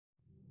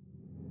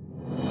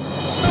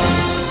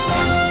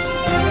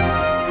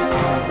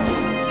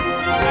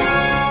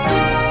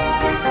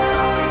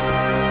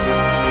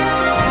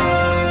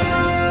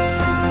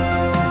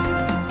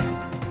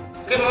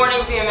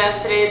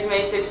Yes, today is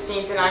May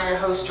 16th and I'm your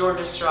host, George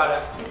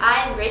Estrada. And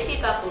I am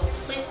Gracie Buckles.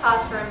 Please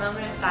pause for a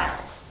moment of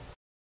silence.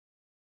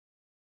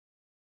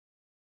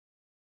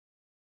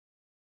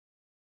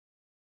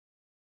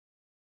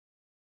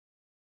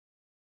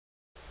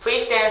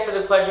 Please stand for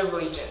the Pledge of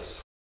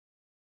Allegiance.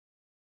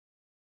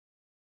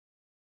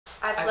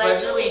 I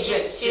pledge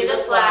allegiance to the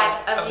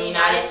flag of the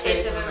United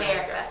States of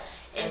America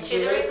and to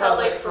the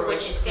republic for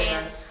which it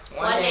stands,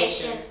 one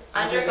nation,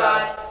 under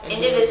God,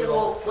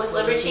 indivisible, with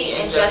liberty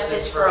and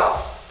justice for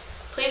all.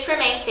 Please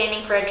remain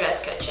standing for a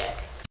dress code check.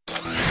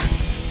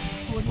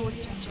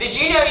 Did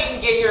you know you can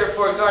get your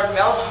report card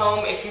mailed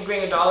home if you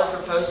bring $1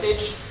 for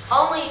postage?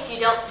 Only if you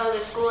don't owe the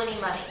school any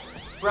money.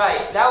 Right,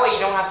 that way you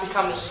don't have to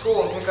come to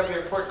school and pick up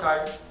your report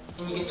card,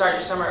 and you can start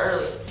your summer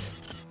early.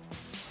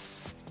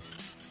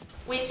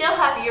 We still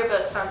have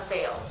yearbooks on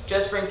sale.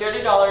 Just bring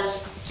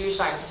 $30 to your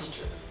science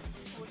teacher.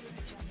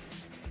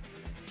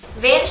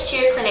 Vance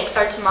cheer clinics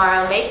are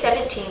tomorrow, May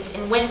 17th,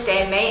 and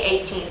Wednesday, May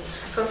 18th,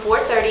 from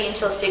 4:30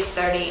 until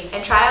 6:30,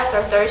 and tryouts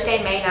are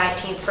Thursday, May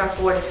 19th, from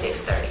 4 to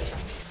 6:30.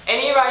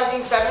 Any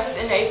rising 7th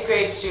and 8th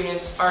grade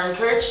students are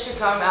encouraged to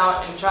come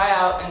out and try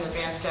out in the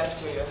Vance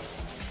cafeteria.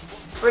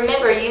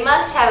 Remember, you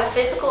must have a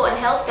physical and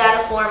health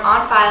data form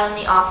on file in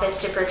the office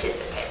to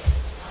participate.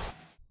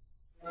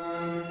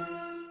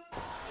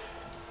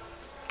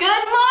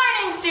 Good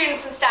morning,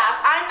 students and staff.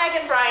 I'm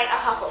Megan Bryant, a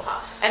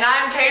Hufflepuff. And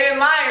I'm Kaden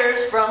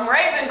Myers from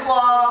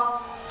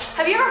Ravenclaw.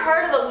 Have you ever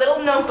heard of a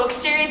little-known book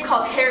series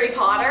called Harry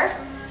Potter?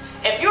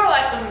 If you're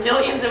like the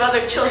millions of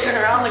other children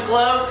around the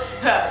globe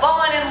who have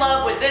fallen in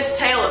love with this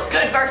tale of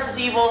good versus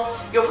evil,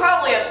 you'll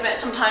probably have spent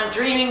some time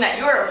dreaming that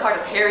you're a part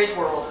of Harry's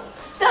world.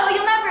 Though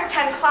you'll never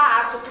attend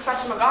class with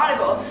Professor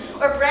McGonagall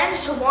or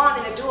brandish a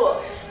wand in a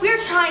duel, we're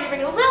trying to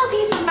bring a little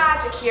piece of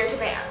magic here to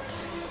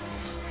Vance.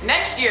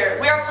 Next year,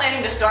 we are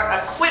planning to start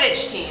a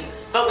Quidditch team,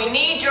 but we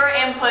need your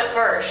input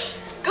first.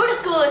 Go to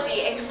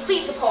Schoology and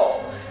complete the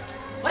poll.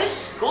 What is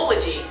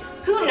Schoology?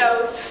 Who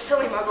knows,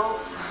 silly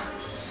muggles.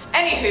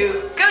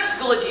 Anywho, go to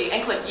Schoology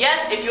and click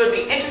yes if you would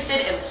be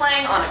interested in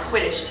playing on a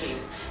Quidditch team,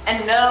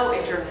 and no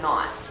if you're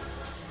not.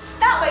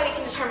 That way we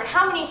can determine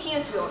how many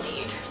teams we'll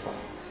need.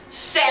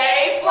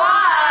 Stay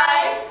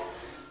fly!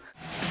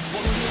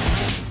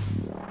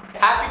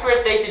 Happy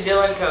birthday to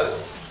Dylan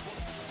Coates.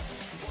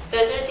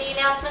 Those are the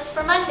announcements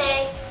for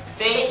Monday.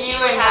 Thank you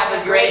and have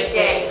a great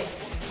day.